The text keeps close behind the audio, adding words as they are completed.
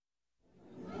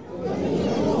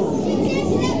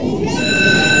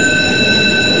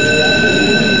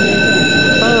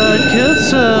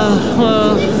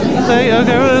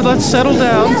settle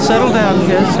down,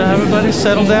 kids. Everybody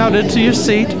settle down into your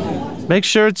seat. Make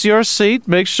sure it's your seat.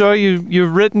 Make sure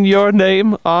you've written your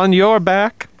name on your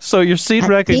back so your seat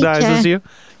recognizes you.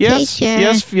 Yes,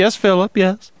 teacher. yes, Philip,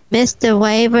 yes. Mr.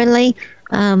 Waverly,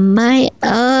 my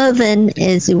oven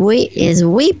is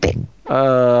weeping.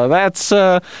 That's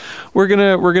we're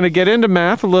gonna get into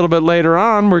math a little bit later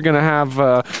on. We're gonna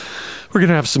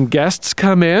have some guests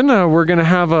come in. We're going to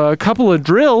have a couple of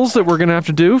drills that we're going to have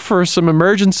to do for some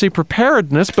emergency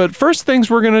preparedness. But first things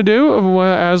we're going to do,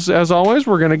 as always,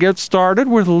 we're going to get started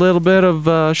with a little bit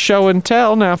of show and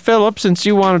tell. Now, Philip, since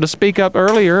you wanted to speak up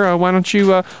earlier, why don't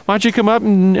you come up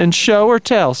and show or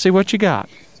tell? See what you got.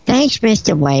 Thanks,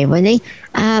 Mr. Waverly.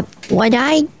 What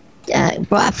I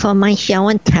brought for my show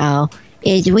and tell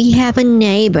is we have a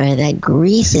neighbor that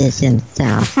greases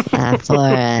himself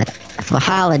for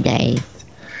holidays.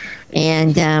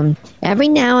 And every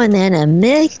now and then a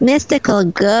mystical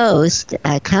ghost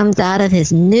comes out of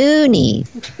his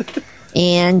noonies.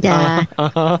 And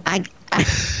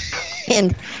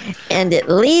and it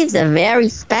leaves a very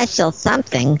special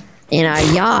something in our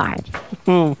yard.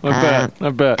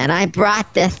 I bet. And I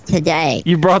brought this today.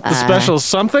 You brought the special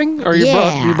something, or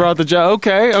you brought the job?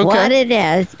 Okay. What it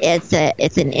is,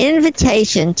 it's an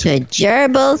invitation to a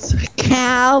gerbil's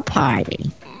cow party.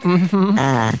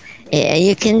 Mm-hmm.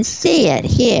 You can see it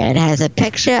here. It has a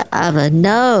picture of a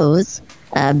nose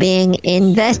being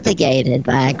investigated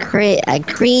by a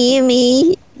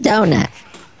creamy donut.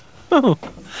 Oh,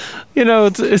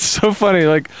 it's so funny.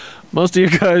 Like, most of you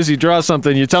guys, you draw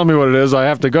something, you tell me what it is, I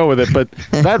have to go with it, but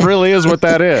that really is what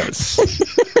that is.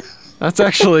 That's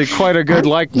actually quite a good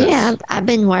likeness. Yeah, I've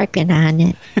been working on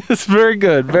it. It's very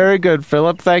good,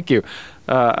 Philip. Thank you.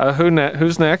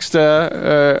 Who's next?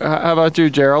 How about you,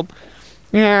 Gerald?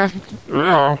 Yeah.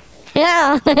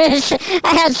 Yeah, I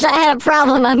had a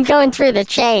problem. I'm going through the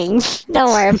change. Don't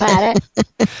worry about it.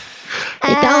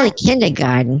 It's only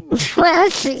kindergarten. Well,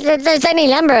 there's any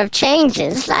number of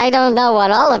changes. I don't know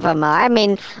what all of them are. I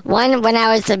mean, one when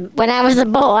I was a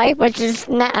boy, which is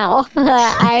now,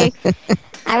 I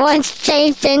once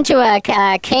changed into a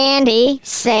candy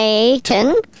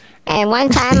Satan, and one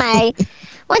time I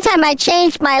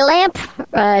changed my lamp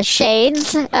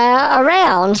shades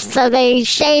around so they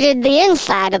shaded the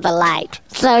inside of the light.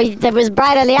 So it was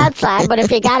bright on the outside, but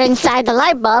if you got inside the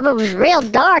light bulb, it was real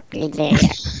dark in there.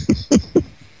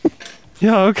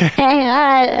 Yeah, okay. Hey, all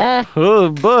right. Oh,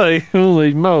 boy.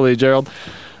 Holy moly, Gerald.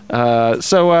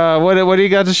 So what do you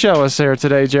got to show us here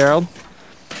today, Gerald?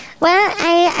 Well,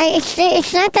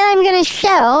 it's not that I'm going to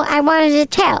show. I wanted to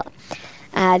tell.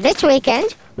 This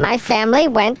weekend, my family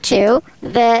went to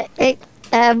the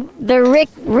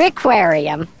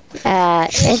Rickwarium.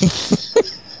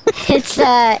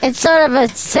 It's sort of a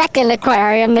second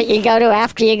aquarium that you go to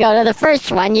after you go to the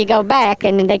first one. You go back,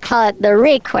 and they call it the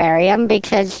Rickwarium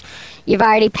because you've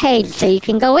already paid, so you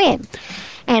can go in.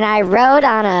 And I rode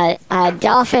on a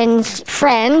dolphin's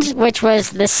friend, which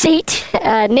was the seat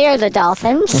near the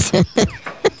dolphins.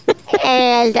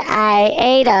 And I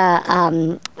ate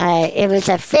it was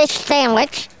a fish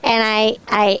sandwich, and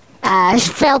I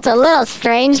felt a little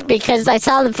strange because I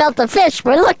felt the fish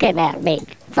were looking at me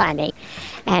funny.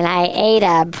 And I ate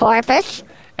a porpoise,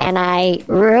 and I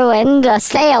ruined a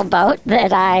sailboat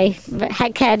that I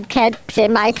had kept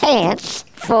in my pants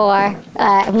for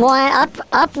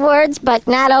upwards, but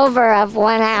not over of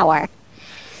 1 hour.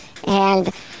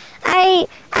 And I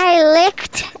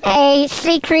licked a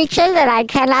sea creature that I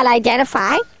cannot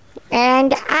identify,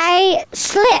 and I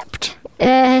slipped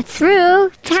through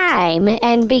time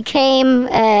and became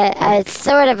a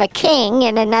sort of a king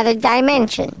in another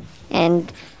dimension.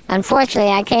 And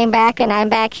unfortunately, I came back, and I'm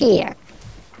back here.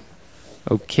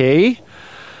 Okay.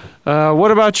 What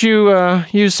about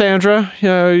you, Sandra?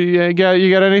 You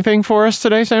got anything for us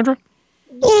today, Sandra?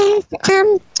 Yes.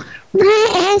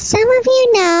 As some of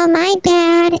you know, my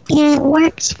dad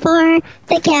works for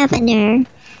the governor.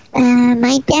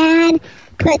 My dad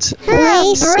puts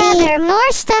brother,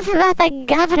 more stuff about the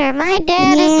governor. My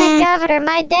dad is the governor.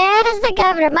 My dad is the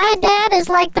governor. My dad is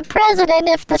like the president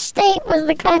if the state was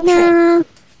the country. No,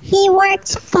 he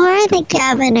works for the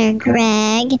governor,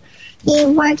 Greg. He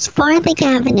works for the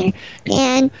governor.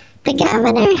 And the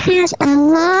governor has a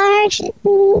large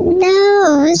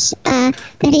nose that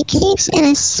he keeps in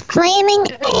a flaming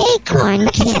acorn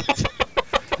kit.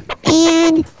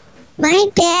 And my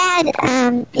dad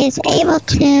is able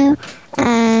to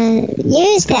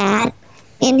use that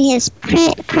in his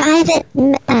private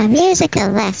musical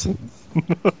lessons.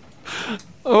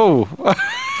 Oh.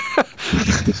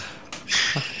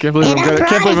 Can't believe I'm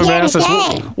gonna ask this.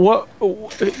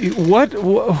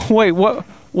 Wait,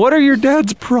 What are your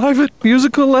dad's private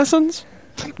musical lessons?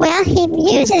 Well, he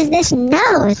uses this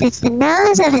nose. It's the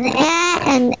nose of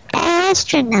an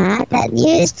astronaut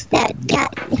that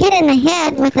got hit in the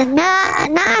head with a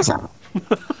nozzle.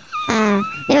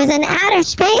 It was an outer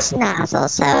space nozzle,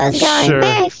 so it was going Sure.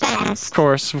 very fast. Of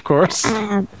course.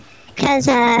 Because,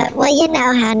 well, you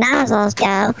know how nozzles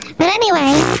go. But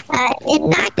anyway, it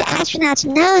knocked the astronaut's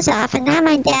nose off, and now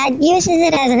my dad uses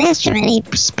it as an instrument. He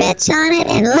spits on it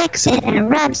and licks it and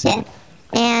rubs it.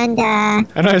 And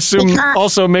And I assume because-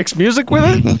 also makes music with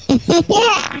it?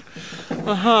 yeah,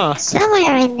 Uh-huh.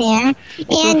 somewhere in there.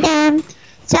 And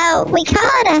so we call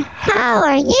it a how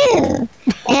are you?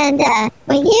 And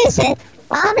we use it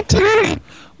all the time.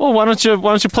 Well, why don't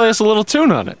you play us a little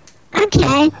tune on it?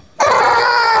 Okay.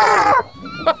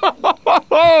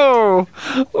 Oh,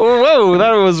 whoa!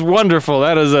 That was wonderful.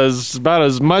 That is about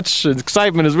as much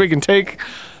excitement as we can take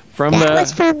from That the.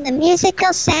 was from the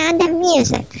musical Sound of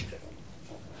Music.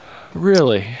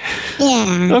 Really?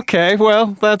 Yeah. Okay.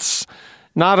 Well, that's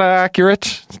not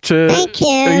accurate. Thank you.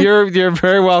 You're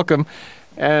very welcome.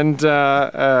 And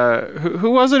who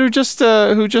was it who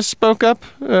just spoke up?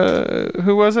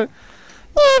 Who was it?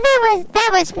 Yeah, that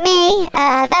was me.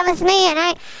 That was me, and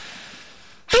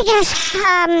I guess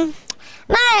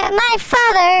my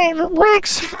father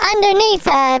works underneath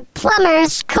a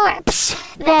plumber's corpse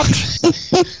that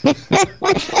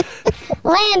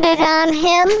landed on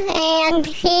him, and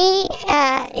he's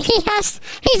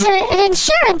an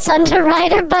insurance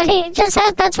underwriter, but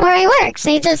that's where he works.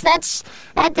 His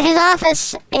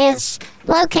office is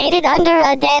located under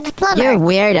a dead plumber. You're a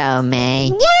weirdo,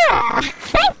 May. Yeah,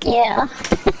 thank you.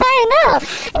 I know.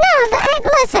 No,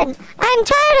 listen, I'm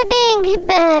tired of being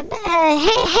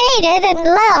hated and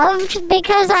loved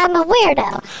because I'm a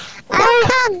weirdo. Don't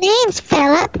call names,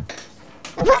 Philip.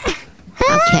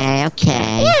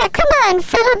 Okay. Yeah, come on,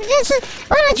 Philip.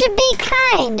 Why don't you be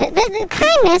kind? The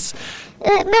kindness.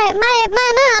 My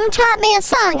mom taught me a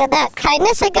song about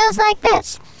kindness. It goes like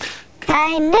this.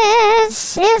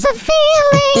 Kindness is a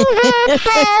feeling that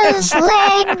has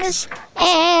legs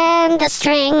and a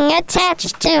string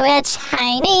attached to its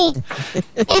hiney.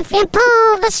 If you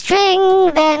pull the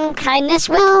string, then kindness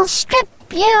will strip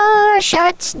your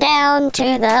shorts down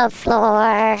to the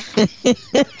floor.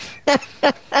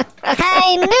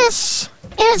 Kindness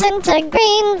isn't a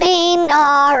green bean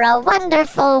or a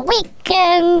wonderful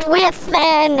weekend with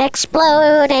an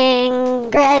exploding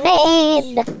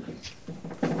grenade.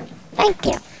 Thank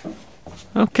you.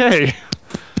 Okay.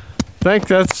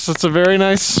 That's a very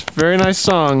nice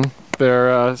song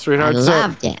there, I sweetheart.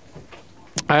 loved it.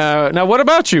 Now, what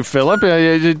about you, Philip?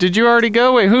 Did you already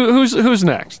go? Wait, who's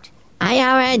next? I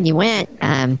already went.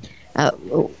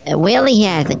 Willie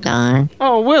hasn't gone.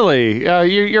 Oh, Willie,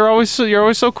 you're always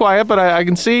so quiet, but I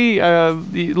can see.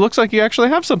 It looks like you actually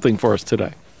have something for us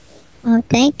today. Oh,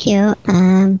 thank you.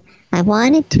 I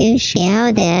wanted to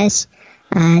share this.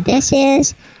 This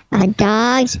is a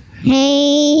dog's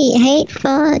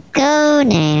hateful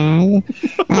gonad.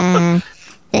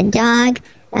 The dog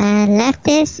left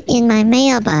this in my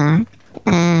mailbox.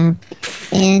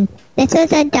 And this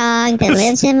is a dog that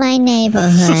lives in my Is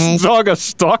neighborhood. this dog a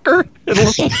stalker?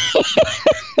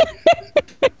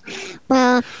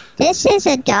 Well, this is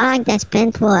a dog that's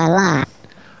been through a lot.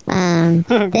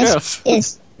 Yes.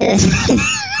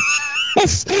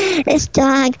 This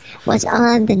dog was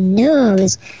on the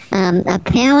news.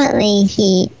 Apparently,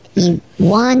 he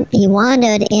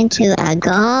wandered into a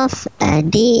golf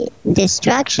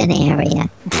destruction area,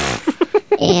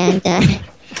 and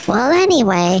well,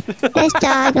 anyway, this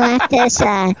dog left this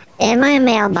in my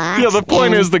mailbox. Yeah, the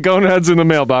point is the gonad's in the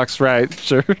mailbox, right?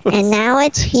 Sure. And now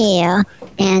it's here.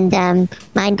 And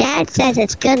my dad says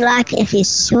it's good luck if you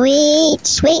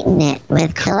sweeten it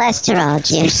with cholesterol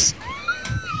juice.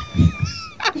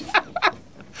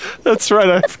 That's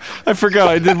right. I forgot.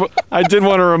 I did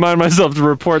want to remind myself to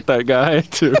report that guy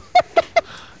to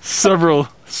several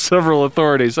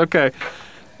authorities. Okay.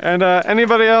 And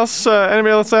anybody else?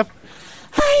 Anybody else have?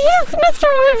 Yes, Mr.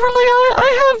 Waverly,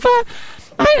 I have,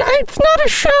 it's not a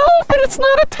show and it's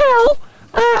not a tell.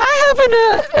 I have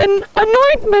an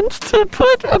anointment to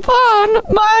put upon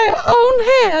my own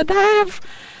head.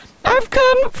 I've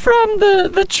come from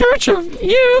the church of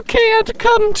you can't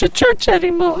come to church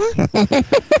anymore.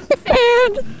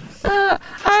 And I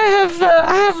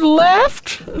have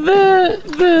left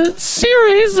the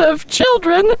series of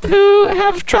children who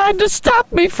have tried to stop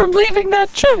me from leaving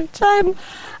that church.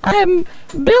 I'm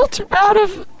built out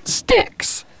of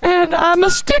sticks, and I'm a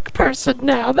stick person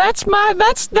now. That's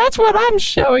what I'm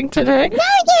showing today. No,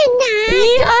 you're not.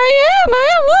 Yeah, I am.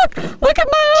 Look at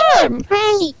my arm.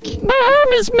 Break. My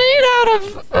arm is made out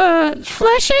of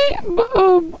fleshy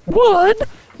wood,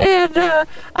 and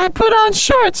I put on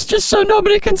shorts just so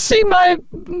nobody can see my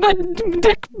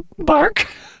dick bark.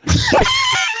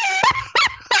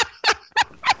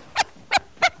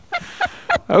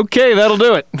 Okay, that'll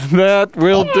do it. That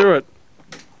will do it.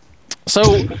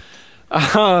 So,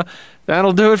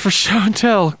 that'll do it for show and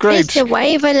tell. Great. Mr.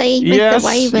 Waverly. Yes, Mr.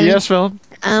 Waverly. yes, Phil.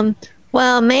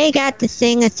 Well, May got to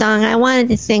sing a song. I wanted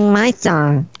to sing my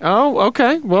song. Oh,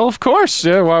 okay. Well, of course.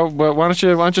 Yeah. Well, why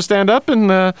don't you stand up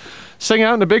and sing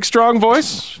out in a big, strong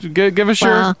voice? Give us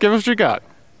what you got.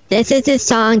 This is a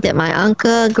song that my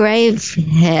Uncle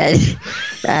Gravehead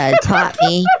taught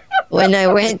me when I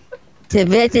went to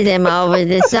visit him over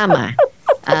the summer.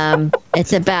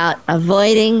 It's about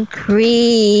avoiding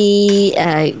creases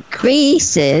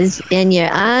in your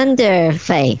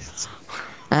underface.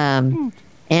 And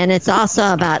it's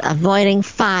also about avoiding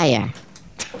fire.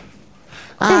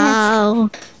 Oh,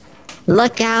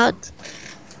 look out.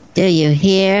 Do you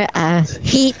hear a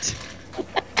heat?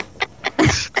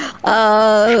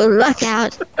 Oh, look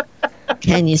out.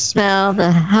 Can you smell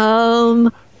the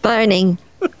home burning?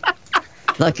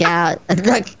 Look out.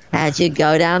 Look as you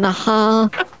go down the hall.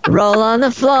 Roll on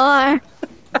the floor.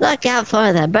 Look out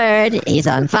for the bird. He's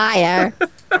on fire.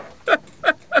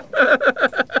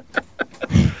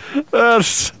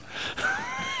 That's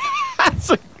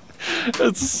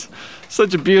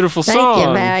such a beautiful song. Thank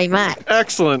you very much.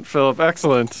 Excellent, Philip.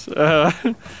 Excellent.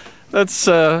 That's.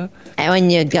 And when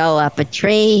you go up a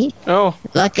tree, Oh,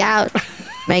 look out.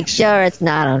 Make sure it's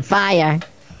not on fire.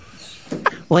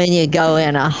 When you go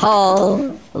in a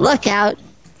hole, look out.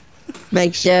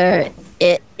 Make sure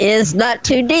it is not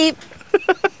too deep.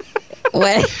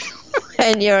 When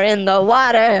you're in the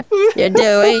water, you're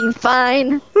doing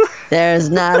fine. There's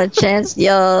not a chance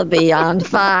you'll be on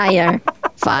fire.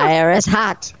 Fire is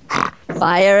hot.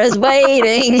 Fire is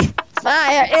waiting.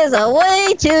 Fire is a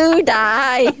way to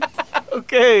die.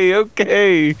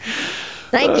 okay.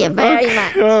 Thank you very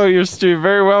much. Oh, you're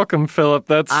very welcome, Philip.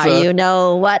 That's. You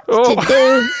know what Oh. to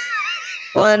do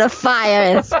when a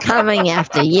fire is coming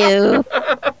after you.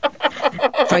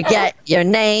 Forget your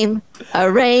name.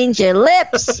 Arrange your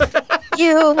lips.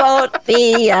 You won't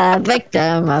be a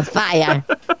victim of fire.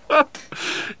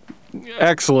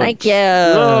 Excellent. Thank you.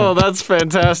 Oh, that's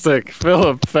fantastic,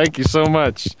 Philip. Thank you so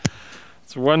much.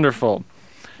 It's wonderful.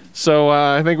 So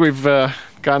I think we've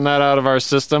gotten that out of our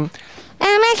system.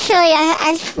 Actually,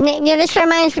 this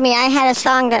reminds me, I had a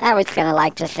song that I was going to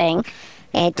like to sing.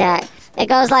 It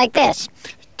goes like this.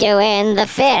 Doing the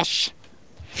fish.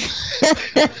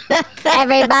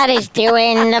 Everybody's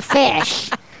doing the fish.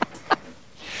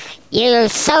 You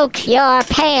soak your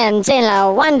pans in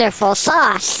a wonderful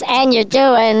sauce, and you're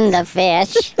doing the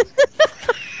fish.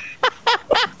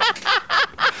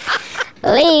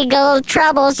 Legal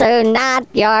troubles are not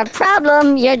your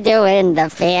problem, you're doing the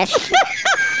fish.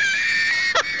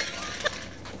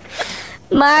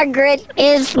 Margaret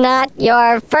is not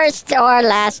your first or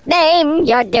last name,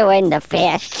 you're doing the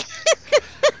fish.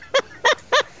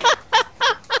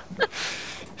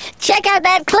 Check out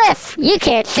that cliff. You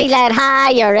can't see that high.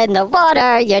 You're in the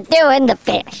water. You're doing the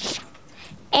fish.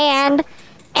 And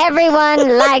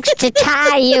everyone likes to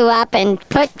tie you up and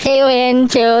put you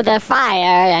into the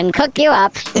fire and cook you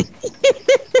up.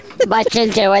 But you're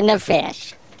doing the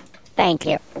fish. Thank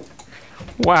you.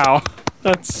 Wow,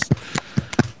 that's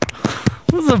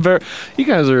a very. You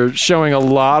guys are showing a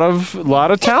lot of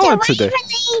talent today.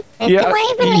 Yeah.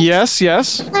 Yes.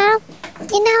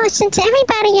 Well, since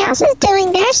everybody else is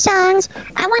doing their songs,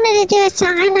 I wanted to do a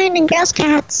song I learned in Girl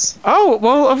Scouts. Oh,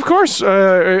 well, of course.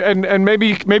 And maybe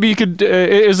you could.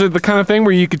 Is it the kind of thing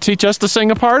where you could teach us to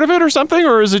sing a part of it or something,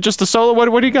 or is it just a solo?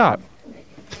 What do you got?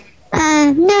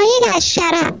 No, you guys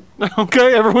shut up.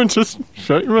 Okay, everyone, just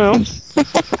shut your mouth.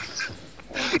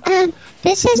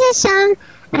 This is a song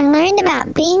I learned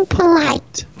about being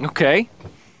polite. Okay.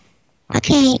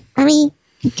 Okay,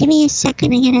 give me a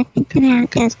second. I gotta think of how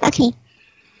it goes. Okay.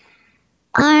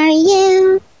 Are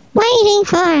you waiting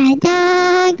for a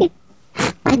dog?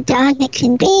 A dog that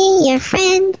can be your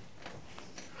friend?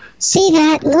 See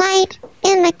that light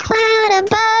in the cloud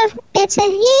above? It's a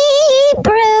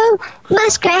Hebrew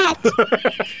muskrat.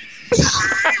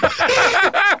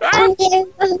 Are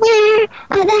you aware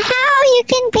of how you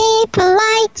can be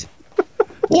polite?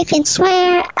 You can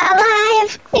swear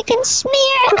alive. You can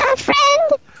smear a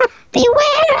friend.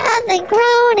 Beware of the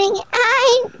groaning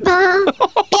eyeball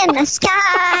in the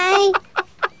sky.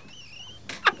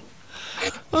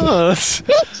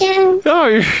 Thank you.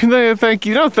 Thank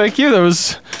you. No, thank you. That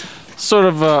was sort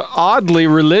of oddly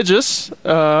religious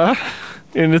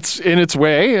in its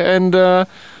way, and I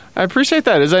appreciate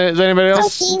that. Is anybody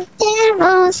else? Poking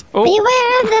devils, Oh.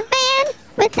 beware of the man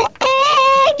with the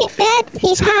egg that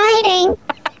he's hiding.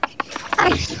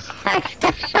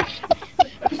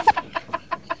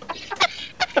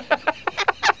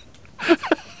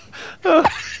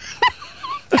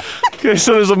 Okay,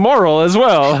 so there's a moral as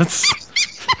well. There's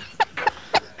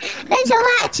a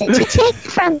lot to take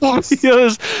from this.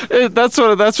 Yeah, that's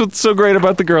what's so great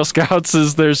about the Girl Scouts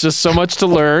is there's just so much to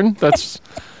learn. That's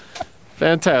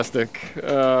fantastic.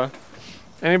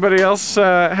 Anybody else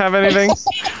have anything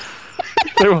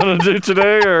they want to do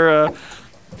today, or?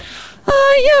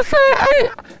 Yes,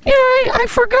 I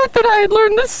forgot that I had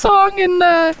learned this song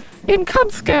in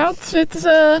Cub Scouts. It's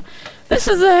this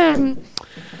is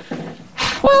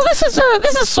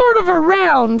sort of a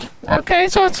round. Okay,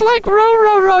 so it's like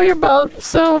row your boat.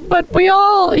 So, but we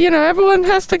all, everyone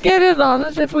has to get in on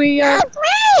it if we. Oh,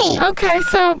 great. Okay,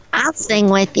 so I'll sing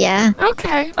with you.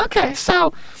 okay,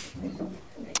 so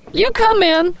you come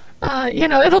in.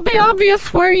 It'll be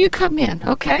obvious where you come in.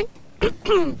 Okay.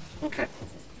 Okay.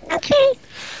 Okay.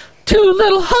 Two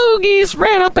little hoagies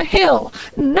ran up a hill.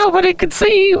 Nobody could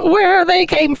see where they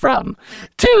came from.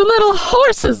 Two little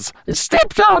horses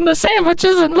stepped on the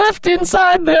sandwiches and left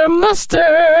inside their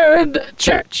mustard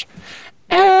church.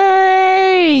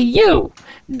 Hey, you!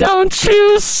 Don't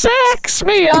you sex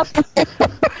me up!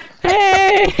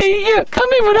 Hey, you! Come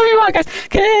in whenever you want, guys.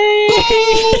 Hey,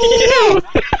 you!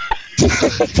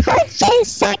 Don't you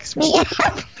sex me up.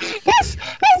 This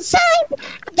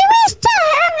do we still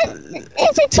have,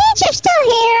 is the teacher still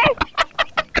here?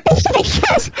 Because I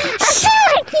feel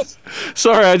like he's...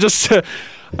 Sorry, I just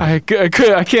I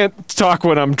can't talk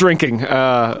when I'm drinking.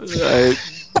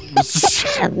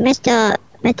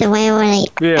 Mr. Waverly,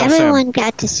 Yeah, everyone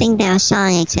got to sing their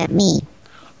song except me.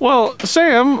 Well,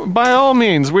 Sam, by all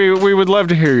means, we would love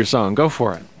to hear your song. Go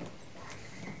for it.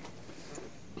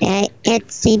 That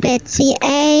itsy bitsy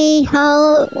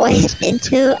a-hole went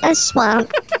into a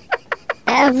swamp.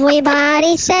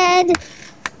 Everybody said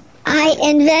I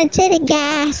invented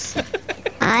gas.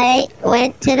 I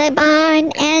went to the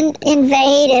barn and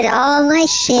invaded all my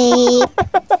sheep.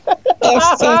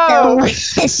 This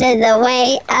is the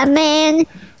way a man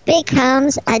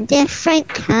becomes a different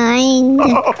kind.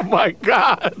 Oh my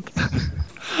God!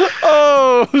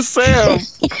 Oh, Sam!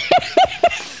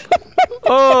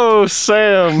 Oh,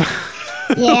 Sam!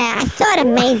 Yeah, I sort of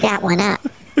made that one up.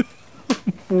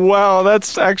 Wow,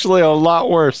 that's actually a lot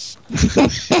worse.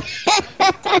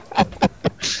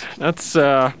 That's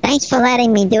Thanks for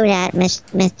letting me do that,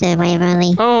 Mr.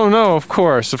 Waverly. Oh no, of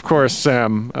course,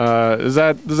 Sam. Does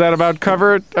that about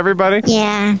cover it, everybody?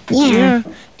 Yeah. Yeah,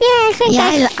 I think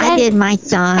I did my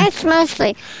song. that's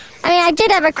mostly. I mean, I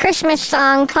did have a Christmas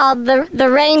song called "The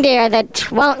Reindeer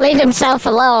That Won't Leave Himself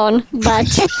Alone," but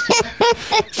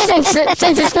since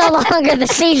it's no longer the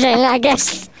season, I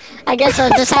guess I'll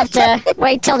just have to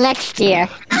wait till next year.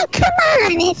 Oh, come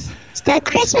on. It's the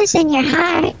Christmas in your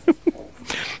heart.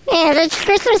 Yeah, it's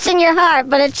Christmas in your heart,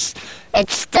 but it's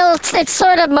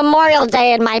sort of Memorial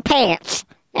Day in my pants,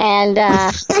 and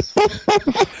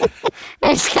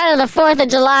it's kind of the 4th of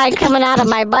July coming out of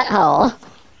my butthole.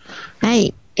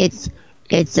 Hey, it's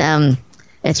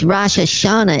Rosh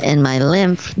Hashanah in my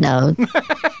lymph node.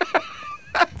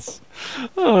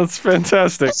 Oh, that's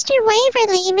fantastic. Mr.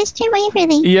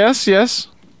 Waverly. Yes.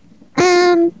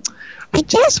 I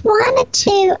just wanted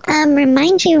to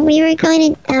remind you we were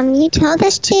going to, you told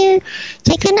us to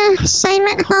take an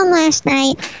assignment home last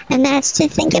night, and that's to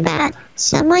think about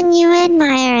someone you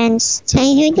admire and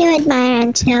say who you admire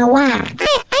and tell why.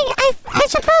 I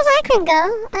suppose I can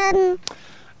go. I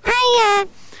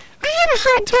had a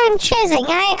hard time choosing.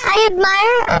 I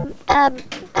admire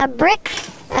a brick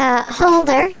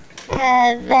holder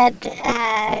that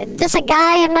just a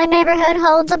guy in my neighborhood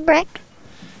holds a brick.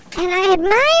 And I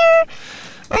admire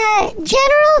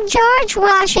General George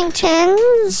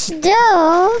Washington's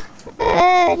dough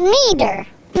kneader.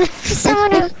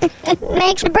 Someone who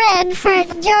makes bread for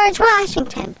George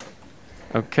Washington.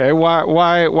 Okay.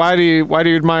 Why do you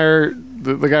admire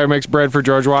the guy who makes bread for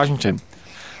George Washington?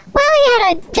 Well, he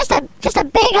had just a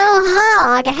big old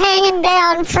hog hanging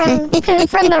down from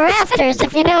the rafters,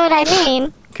 if you know what I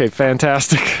mean. Okay,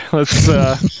 fantastic. Let's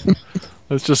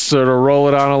just sort of roll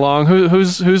it on along.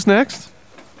 Who's next?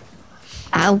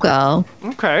 I'll go.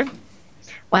 Okay.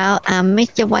 Well,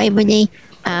 Mr. Waverly,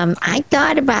 I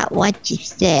thought about what you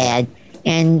said,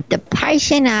 and the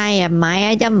person I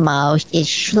admire the most is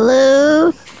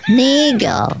Shrew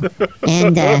Neagle.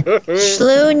 And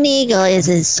Shlu Neagle is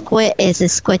a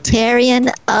squatarian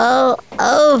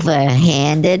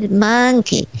overhanded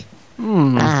monkey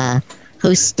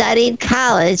who studied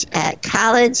college at a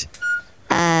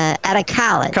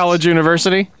college. College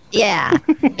university? Yeah.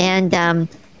 And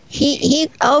he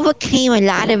overcame a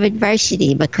lot of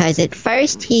adversity because at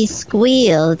first he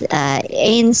squealed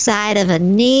inside of a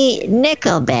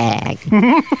nickel bag.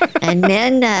 And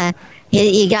then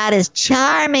he got his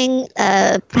charming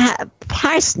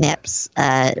parsnips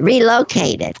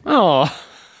relocated. Oh.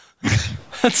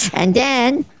 And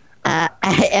then,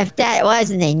 if that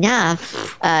wasn't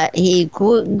enough, he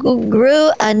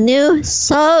grew a new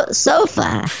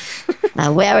sofa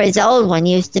where his old one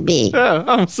used to be.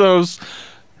 Yeah, so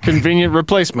convenient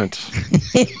replacement.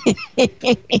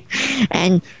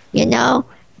 And,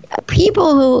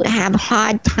 people who have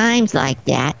hard times like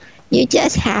that, you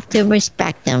just have to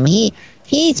respect him.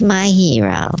 He's my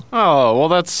hero. Oh, well,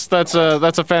 that's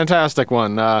a fantastic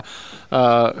one.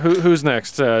 Who's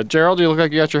next? Gerald, you look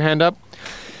like you got your hand up.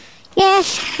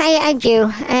 Yes, I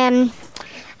do. I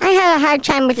had a hard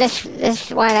time with this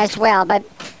one as well, but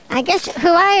I guess who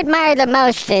I admire the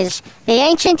most is the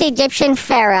ancient Egyptian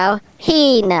pharaoh,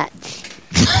 He-Nuts.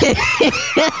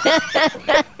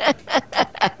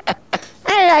 I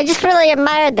don't know, I just really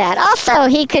admired that. Also,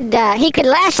 he could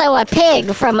lasso a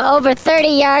pig from over 30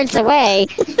 yards away,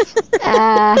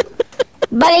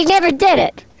 but he never did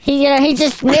it. He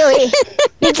just knew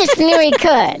he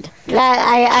could.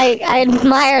 I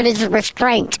admired his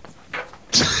restraint.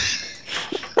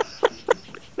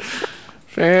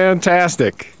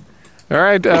 Fantastic. All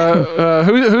right,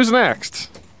 who's next?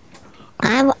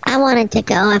 I wanted to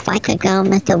go, if I could go,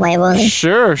 Mr. Waverly.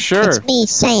 Sure. It's me,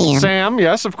 Sam. Sam,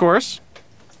 yes, of course.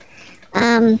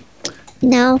 I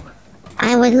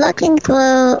was looking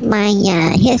through my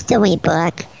history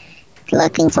book,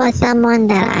 looking for someone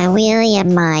that I really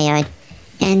admired.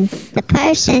 And the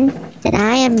person that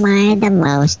I admire the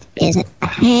most is a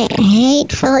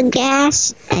hateful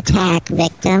gas attack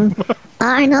victim,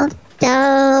 Arnold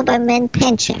Doberman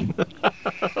Pinscher.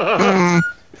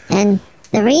 And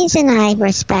the reason I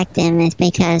respect him is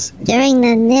because during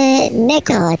the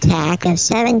nickel attack of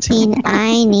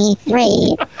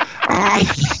 1793,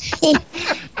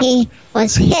 he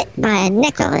was hit by a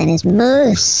nickel in his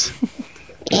moose.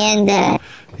 And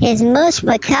his moose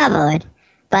recovered,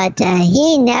 but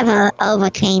he never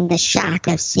overcame the shock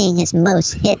of seeing his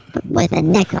moose hit with a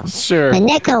nickel. Sure. The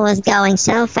nickel was going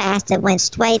so fast it went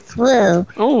straight through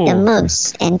the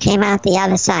moose and came out the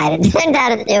other side. It turned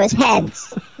out it was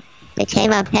heads. It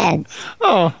came up heads.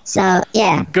 Oh. So,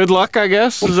 yeah. Good luck, I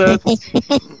guess. Is that...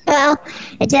 Well,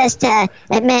 it just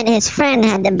it meant his friend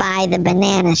had to buy the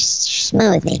banana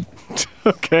smoothie.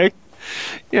 Okay.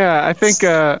 Yeah, I think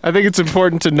it's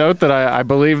important to note that I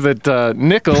believe that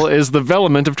nickel is the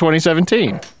development of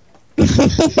 2017.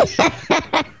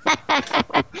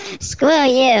 Screw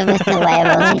you, Mr.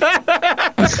 Waverly.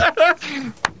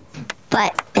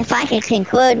 But if I could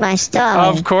conclude my story...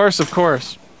 Of course.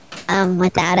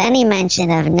 Without any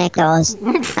mention of nickels,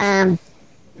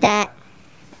 that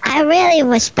I really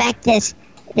respect this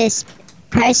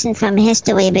person from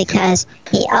history because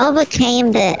he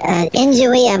overcame the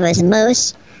injury of his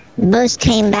moose. The moose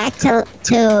came back to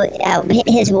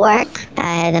his work.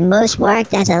 The moose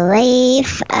worked as a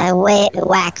leaf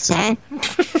waxer,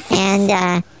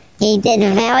 and he did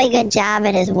a very good job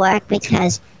at his work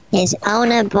because his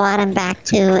owner brought him back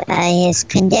to his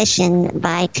condition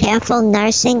by careful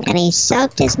nursing, and he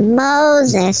soaked his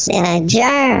Moses in a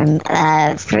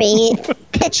germ-free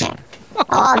pitcher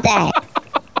all day.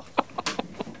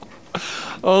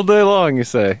 All day long, you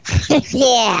say?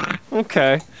 Yeah.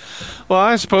 Okay. Well,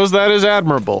 I suppose that is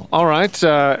admirable. All right,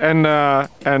 and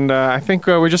I think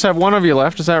we just have one of you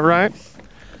left. Is that right?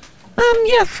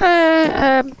 Yes.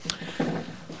 I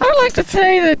would like to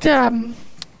say that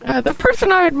the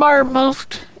person I admire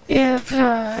most is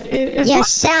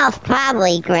yourself,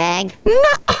 probably, Greg. No,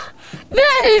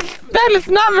 that is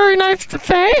not very nice to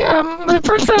say. The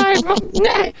person I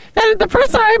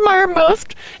admire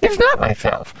most is not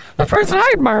myself. The person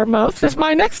I admire most is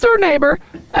my next door neighbor,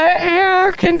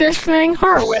 air conditioning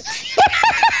Horowitz.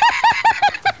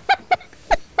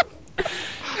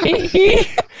 He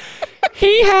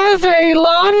has a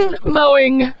lawn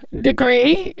mowing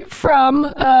degree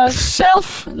from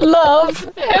Self-Love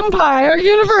Empire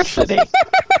University.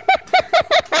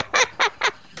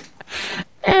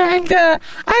 And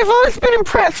I've always been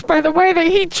impressed by the way that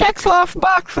he checks off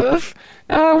boxes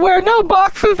where no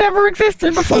boxes ever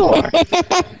existed before.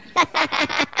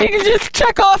 He can just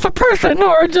check off a person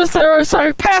or just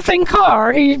a passing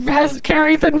car. He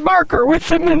carries a marker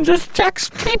with him and just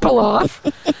checks people off.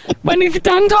 When he's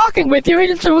done talking with you,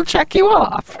 he'll check you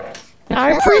off.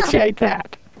 I appreciate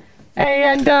that.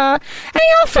 And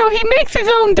he makes his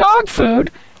own dog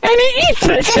food and he eats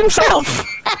it himself.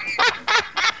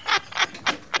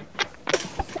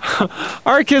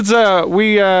 All right, kids.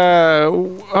 We.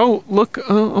 Oh, look!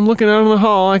 I'm looking out in the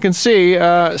hall. I can see.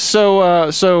 Fire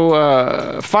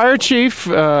Chief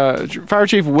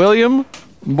William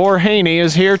Borhaney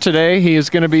is here today. He is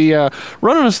going to be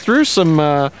running us through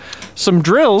some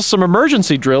drills, some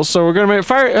emergency drills. So we're going to make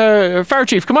Fire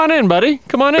Chief. Come on in, buddy.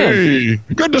 Come on in. Hey,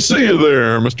 good to see you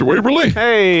there, Mr. Waverly.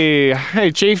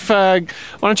 Hey, Chief. Why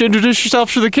don't you introduce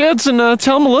yourself to the kids and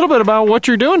tell them a little bit about what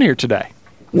you're doing here today?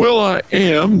 Well, I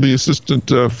am the assistant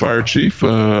fire chief.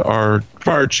 Our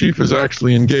fire chief is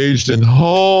actually engaged in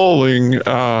hauling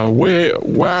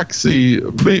waxy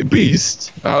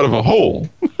beast out of a hole.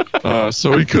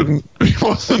 So he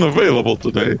wasn't available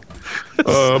today.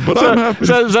 But I'm happy.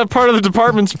 Is that part of the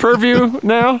department's purview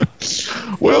now?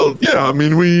 Well, yeah, I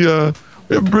mean, we have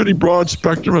a pretty broad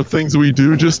spectrum of things we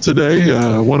do. Just today,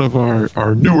 one of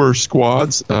our newer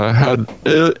squads had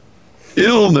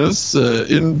illness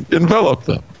enveloped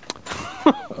them.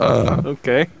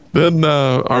 Okay. Then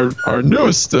our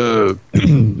newest,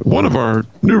 one of our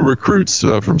new recruits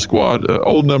from squad,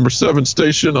 old number 7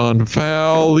 station on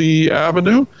Valley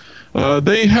Avenue,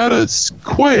 they had a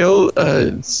quail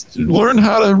learn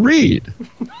how to read.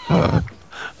 Oh,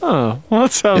 well,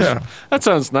 that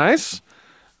sounds nice.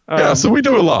 Yeah, so we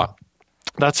do a lot.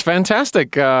 That's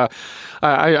fantastic. I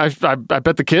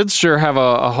bet the kids sure have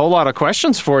a whole lot of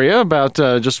questions for you about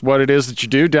just what it is that you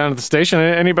do down at the station.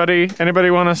 Anybody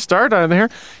want to start on there?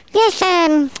 Yes,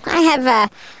 I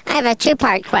have a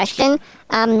two-part question.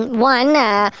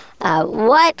 One,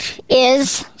 what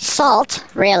is salt,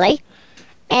 really?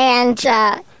 And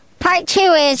part two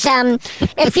is,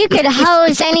 if you could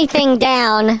hose anything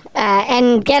down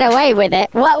and get away with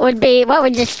it, what would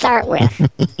you start with?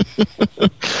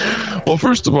 Well,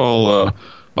 first of all,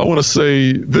 I want to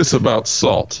say this about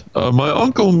salt. My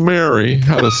Uncle Mary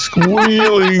had a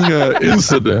squealing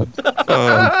incident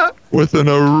with an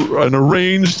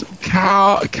arranged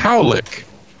cowlick.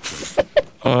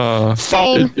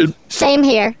 Same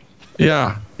here.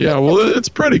 Yeah. Well, it's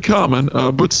pretty common,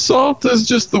 but salt is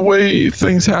just the way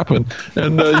things happen.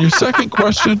 And your second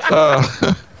question?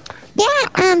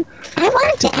 I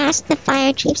wanted to ask the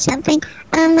fire chief something.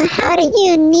 How do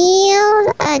you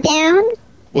kneel down?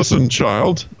 Listen,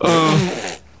 child.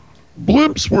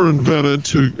 Blimps were invented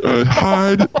to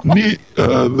hide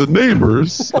the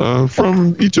neighbors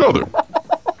from each other.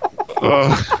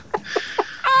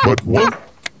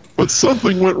 But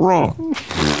something went wrong.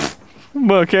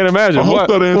 Well, I can't imagine. I hope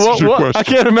that answers your question. I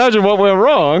can't imagine what went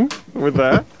wrong with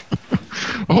that.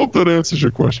 I hope that answers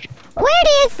your question. Where do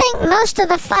you think most of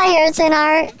the fires in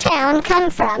our town come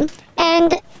from? And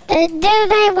do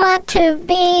they want to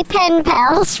be pen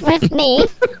pals with me?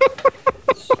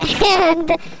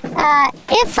 And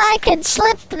if I could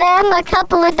slip them a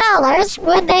couple of dollars,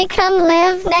 would they come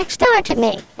live next door to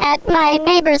me at my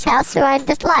neighbor's house who I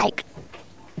dislike?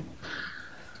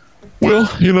 Well,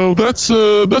 that's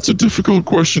a difficult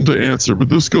question to answer, but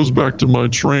this goes back to my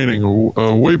training,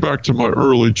 way back to my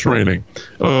early training.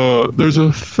 There's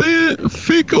a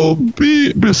fecal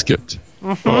biscuit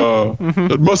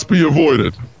that must be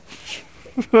avoided.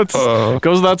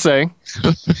 Goes without saying.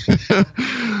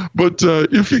 But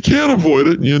if you can't avoid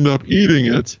it and you end up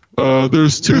eating it,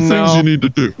 there's two things you need to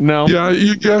do. No. Yeah,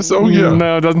 you guess. Oh, yeah.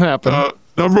 No, it doesn't happen.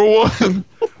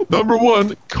 Number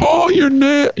one, call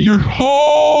your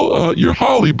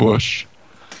holly bush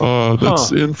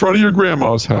that's in front of your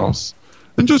grandma's house,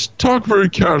 and just talk very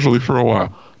casually for a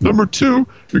while. Number two,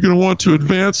 you're going to want to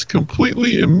advance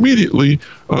completely immediately,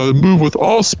 move with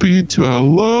all speed to a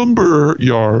lumber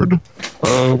yard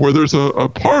where there's a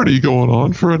party going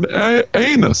on for an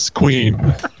anus queen.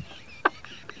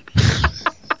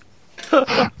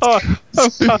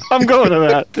 I'm going to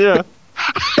that. Yeah.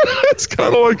 It's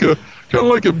kind of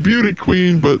like a beauty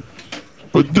queen, but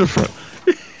different.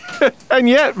 And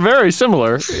yet very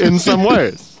similar in some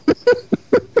ways.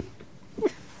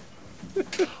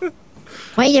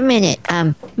 Wait a minute,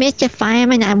 Mr.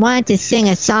 Fireman, I wanted to sing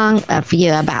a song for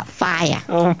you about fire.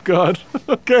 Oh God.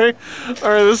 Okay. All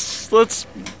right. Let's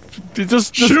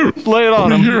just Shoot. lay it on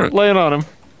Let me him. hear it. Lay it on him.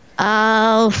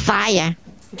 Oh, fire.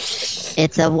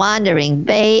 It's a wandering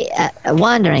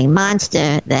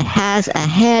monster that has a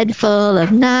head full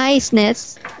of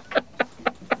niceness.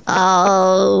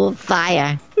 Oh,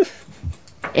 fire.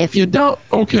 If You don't?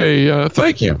 Okay,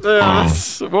 thank you. Whoa.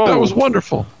 That was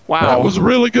wonderful. Wow. That was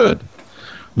really good.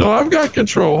 No, I've got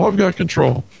control.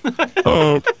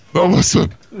 Now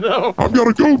listen. No. I'm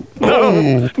gonna go.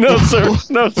 Oh, No, sir.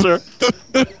 No, sir.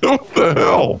 what the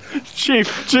hell?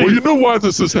 Chief. Well, you know why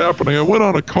this is happening. I went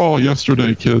on a call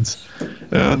yesterday, kids,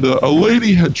 and a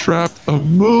lady had trapped a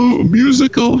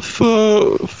musical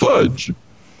fudge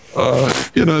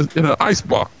in an ice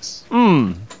box.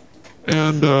 And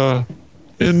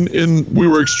we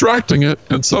were extracting it,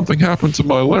 and something happened to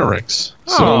my larynx.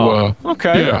 So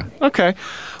Okay. yeah. Okay.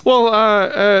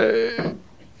 Well,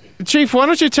 Chief, why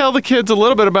don't you tell the kids a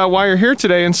little bit about why you're here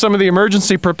today and some of the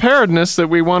emergency preparedness that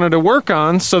we wanted to work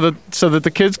on so that the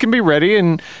kids can be ready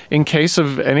in case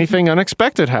of anything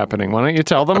unexpected happening. Why don't you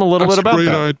tell them a little bit about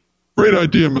that? Great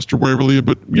idea, Mr. Waverly.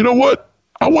 But you know what?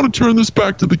 I want to turn this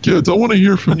back to the kids. I want to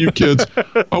hear from you kids.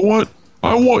 I want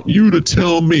you to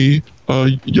tell me,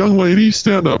 young lady,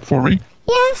 stand up for me.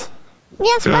 Yes.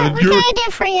 Yes, what can I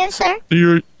do for you, sir?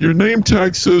 Your name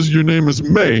tag says your name is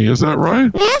May. Is that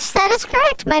right? Yes, that is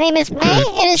correct. My name is May.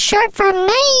 It is short for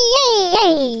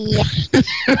May.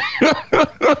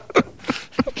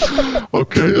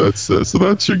 Okay, so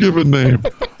that's your given name.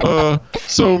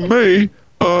 So May,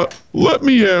 let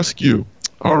me ask you.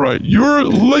 All right, your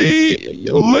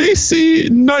Lacey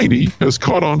 90 has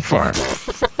caught on fire.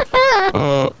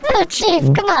 Oh,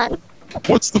 Chief, come on.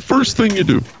 What's the first thing you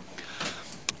do?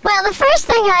 Well, the first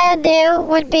thing I would do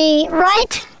would be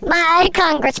write my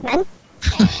congressman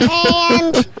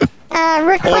and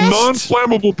request... On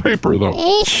non-flammable paper, though.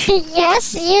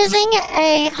 Yes, using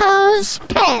a hose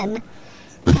pen.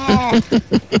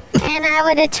 And I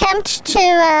would attempt to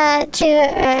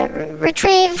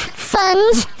retrieve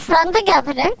funds from the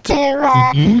governor to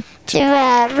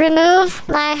remove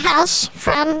my house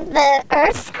from the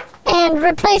earth and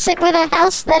replace it with a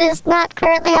house that is not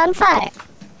currently on fire.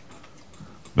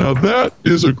 Now that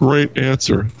is a great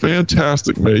answer.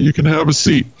 Fantastic, May. You can have a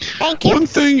seat. Thank you. One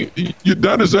thing,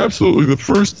 that is absolutely the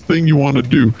first thing you want to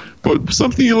do. But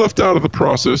something you left out of the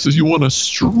process is you want to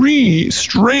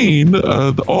strain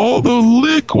all the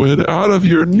liquid out of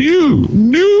your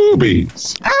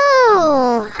newbies.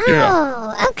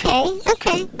 Okay.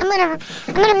 I'm gonna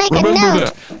make a Remember note.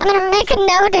 that. I'm gonna make a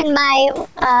note in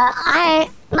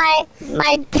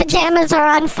my pajamas are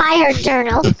on fire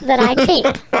journal that I keep.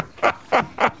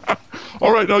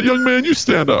 All right, now, young man, you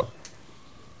stand up.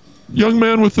 Young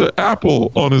man with the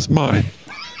apple on his mind.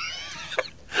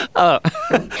 Oh,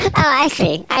 I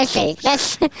see.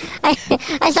 That's. I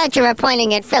thought you were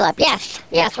pointing at Philip. Yes.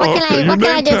 What can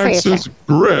I do for you, sir? Says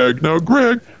Greg. Now,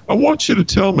 Greg, I want you to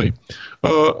tell me, a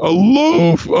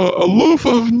loaf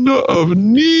of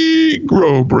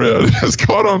Negro bread has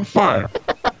caught on fire.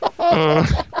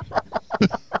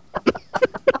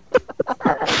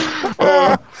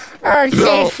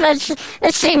 Chief,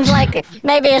 it seems like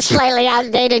maybe a slightly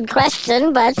outdated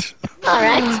question, but all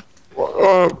right.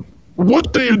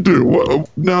 What do you do?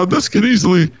 Now, this could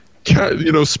easily,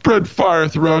 spread fire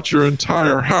throughout your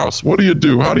entire house. What do you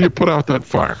do? How do you put out that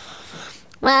fire?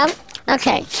 Well,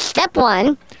 okay. Step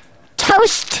one,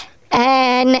 toast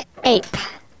an ape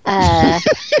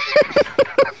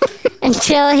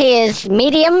until he is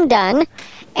medium done,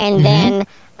 and then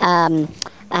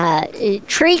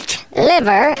treat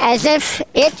liver as if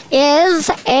it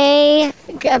is a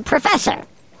professor.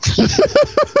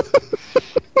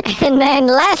 And then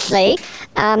lastly,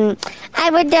 I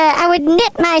would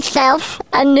knit myself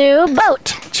a new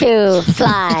boat to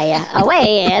fly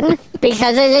away in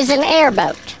because it is an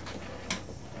airboat.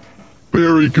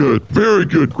 Very good,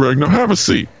 Greg. Now have a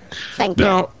seat. Thank you.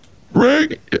 Now,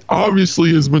 Greg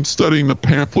obviously has been studying the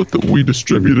pamphlet that we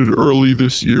distributed early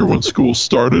this year when school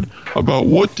started about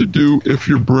what to do if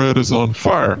your bread is on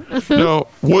fire. Now,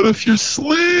 what if your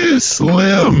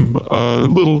slim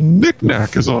little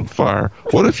knick-knack is on fire?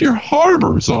 What if your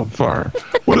harbor's on fire?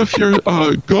 What if your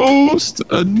ghost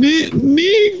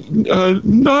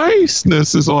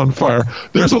niceness is on fire?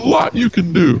 There's a lot you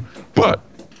can do, but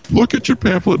look at your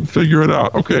pamphlet and figure it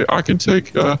out. Okay, I can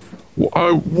take...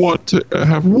 I want to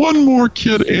have one more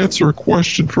kid answer a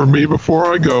question for me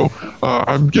before I go.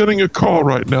 I'm getting a call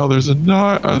right now. There's a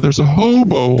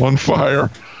hobo on fire,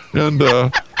 and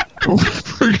we're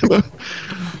gonna.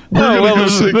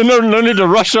 No need to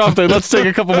rush off there. Let's take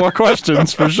a couple more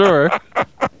questions for sure.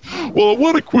 Well, I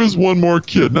want to quiz one more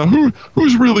kid. Now,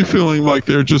 who's really feeling like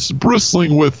they're just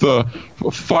bristling with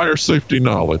fire safety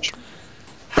knowledge?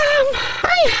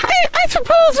 I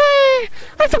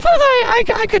suppose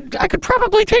I could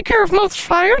probably take care of most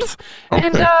fires, Okay,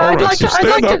 and all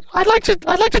right, I'd like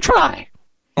to try.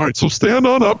 All right, so stand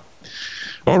on up.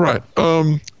 All right.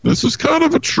 This is kind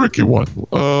of a tricky one.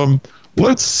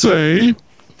 Let's say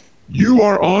you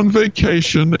are on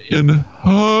vacation in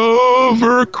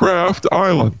Hovercraft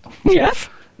Island. Yes.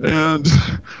 And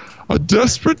a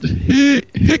desperate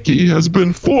hickey has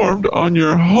been formed on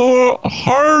your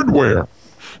hardware.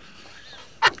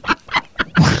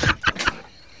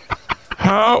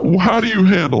 How do you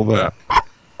handle that?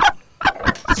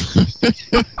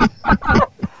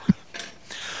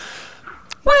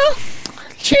 Well,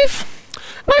 Chief,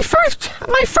 my first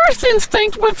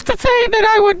instinct was to say that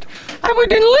I would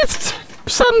enlist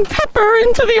some pepper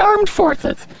into the armed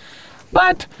forces.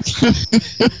 But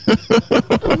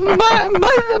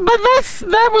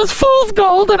that was fool's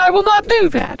gold, and I will not do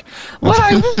that. What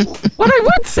I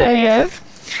would say is,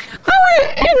 I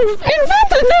would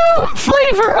invent a new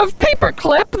flavor of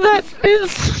paperclip that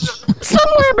is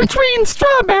somewhere between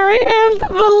strawberry and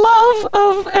the love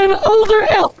of an older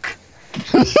elk.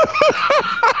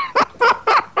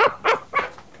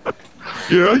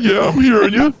 Yeah, I'm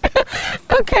hearing you.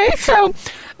 Okay, so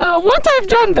once I've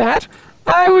done that,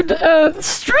 I would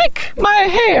streak my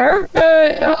hair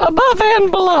above and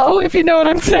below, if you know what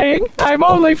I'm saying. I'm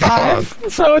only 5,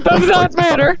 so it does not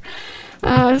matter.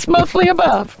 It's mostly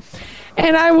above.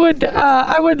 And I would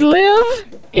live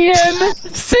in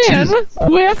sin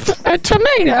with a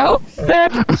tomato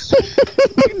that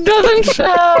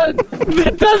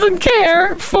doesn't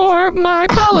care for my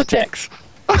politics.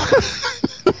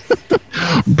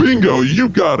 Bingo, you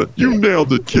got it. You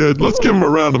nailed it, kid. Let's give him a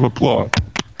round of applause.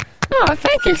 Oh,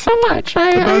 thank you so much.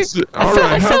 I Have a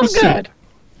feel good.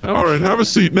 All right, have a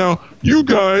seat. Now, you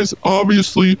guys,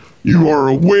 obviously, you are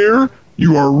aware,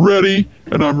 you are ready,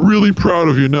 and I'm really proud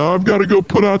of you. Now, I've got to go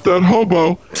put out that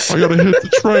hobo. I got to hit the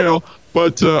trail,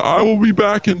 but I will be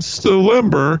back in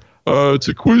Stilimber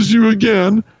to quiz you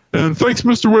again. And thanks,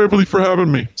 Mr. Waverly, for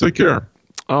having me. Take care.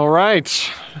 All right.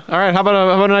 How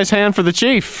about a nice hand for the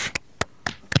chief?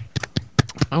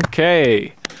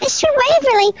 Okay. Mr.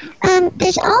 Waverly,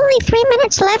 there's only 3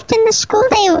 minutes left in the school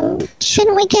day.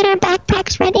 Shouldn't we get our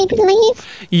backpacks ready to leave?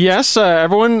 Yes,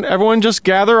 everyone, just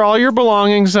gather all your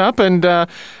belongings up, and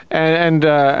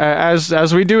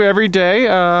as we do every day,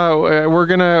 we're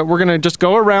gonna just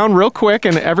go around real quick,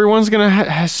 and everyone's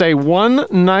gonna say one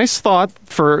nice thought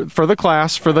for the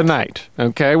class for the night.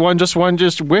 Okay, just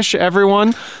wish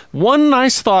everyone one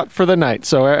nice thought for the night.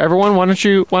 So everyone, why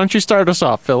don't you start us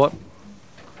off, Philip?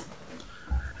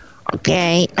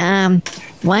 Okay,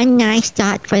 one nice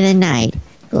thought for the night.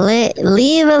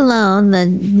 Leave alone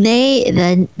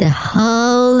the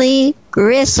holy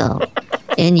gristle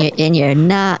in your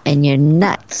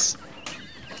nuts.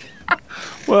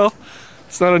 Well,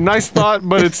 it's not a nice thought,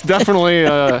 but it's definitely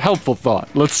a helpful thought.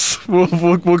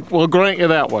 We'll grant you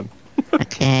that one.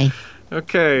 Okay.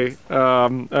 Okay.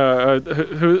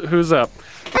 Who's up?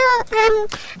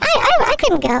 I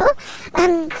can go.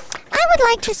 I would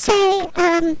like to say,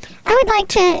 I would like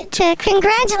to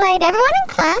congratulate everyone in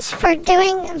class for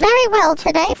doing very well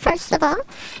today, first of all.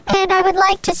 And I would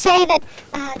like to say that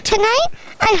tonight,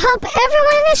 I hope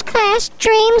everyone in this class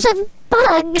dreams of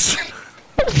bugs.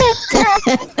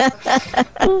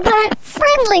 But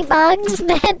friendly bugs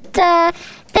that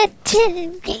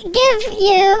give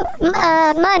you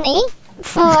money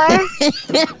for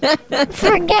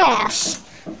gas.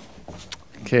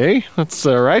 Okay, that's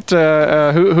all right.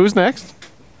 Who's next?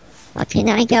 Well, can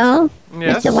I go,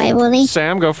 Yes. Mr. Waverly?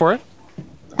 Sam, go for it.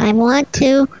 I want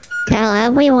to tell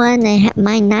everyone that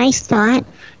my nice thought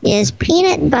is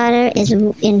peanut butter is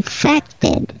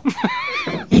infected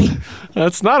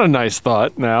That's not a nice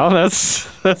thought. Now that's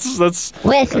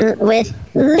with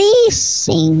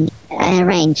leasing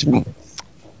arrangements.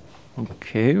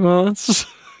 okay. Well, that's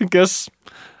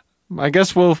I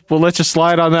guess we'll let you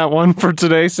slide on that one for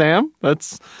today, Sam.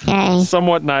 That's Okay.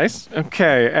 somewhat nice.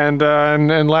 Okay, and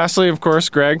lastly, of course,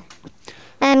 Greg.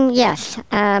 Yes.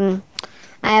 I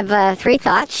have 3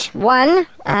 thoughts. 1,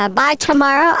 by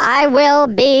tomorrow I will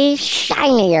be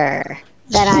shinier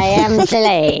than I am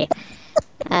today.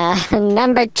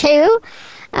 Number 2,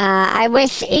 I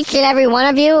wish each and every one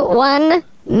of you one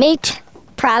meat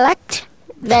product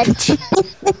that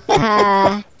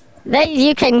that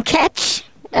you can catch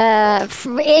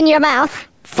in your mouth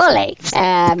fully.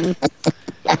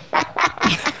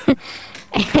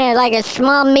 Like a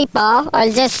small meatball or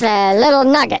just a little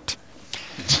nugget.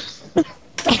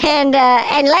 And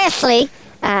lastly,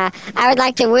 I would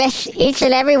like to wish each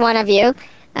and every one of you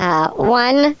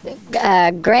one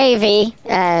gravy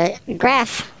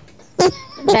graph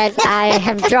that I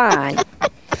have drawn.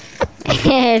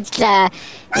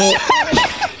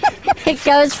 It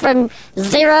goes from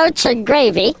 0 to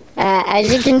gravy,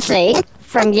 as you can see,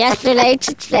 from yesterday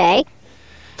to today.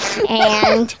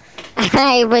 And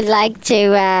I would like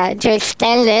to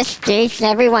extend this to each and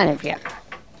every one of you.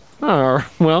 Oh,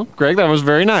 well, Greg, that was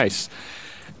very nice.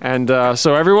 And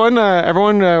so everyone,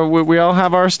 we all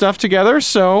have our stuff together.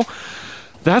 So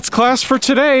that's class for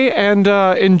today. And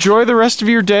enjoy the rest of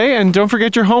your day. And don't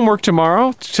forget your homework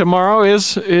tomorrow. Tomorrow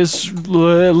is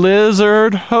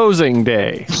lizard hosing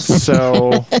day.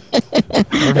 So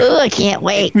Ooh, I can't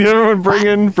wait.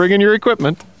 everyone, bring in your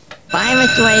equipment. Bye,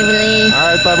 Mr. Waverly.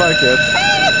 All right, bye, kids.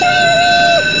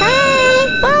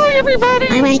 Bye, everybody.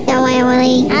 Bye, Mr.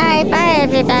 Waverly. All right, bye,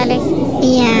 everybody.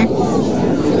 Yeah.